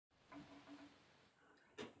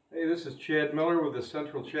Hey, this is Chad Miller with the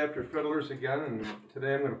Central Chapter Fiddlers again, and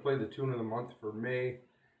today I'm going to play the tune of the month for May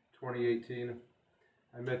 2018.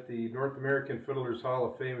 I'm at the North American Fiddlers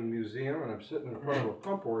Hall of Fame and Museum, and I'm sitting in front of a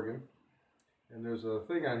pump organ. And there's a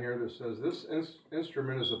thing on here that says this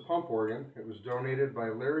instrument is a pump organ. It was donated by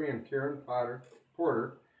Larry and Karen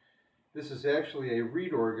Porter. This is actually a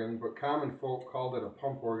reed organ, but common folk called it a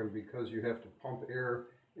pump organ because you have to pump air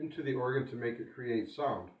into the organ to make it create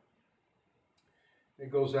sound.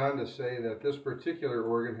 It goes on to say that this particular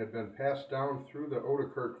organ had been passed down through the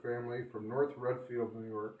Odekirk family from North Redfield, New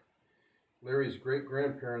York. Larry's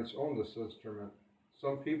great-grandparents owned this instrument.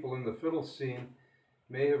 Some people in the fiddle scene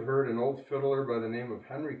may have heard an old fiddler by the name of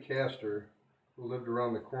Henry Caster, who lived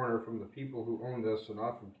around the corner from the people who owned this and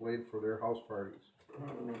often played for their house parties.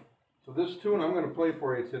 So this tune I'm going to play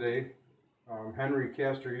for you today, Henry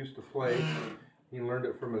Caster used to play. He learned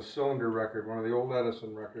it from a cylinder record, one of the old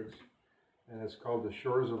Edison records. And it's called The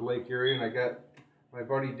Shores of Lake Erie, and I got my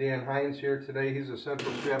buddy Dan Hines here today. He's a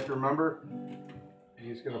Central Chapter member, and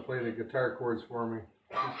he's going to play the guitar chords for me.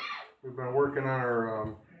 We've been working on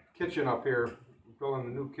our kitchen up here, building a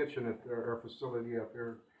new kitchen at our facility up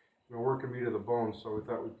here. We've been working me to the bone, so we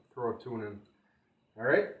thought we'd throw a tune in. All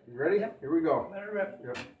right, you ready? Yep. Here we go. Let it rip.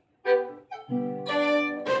 Yep.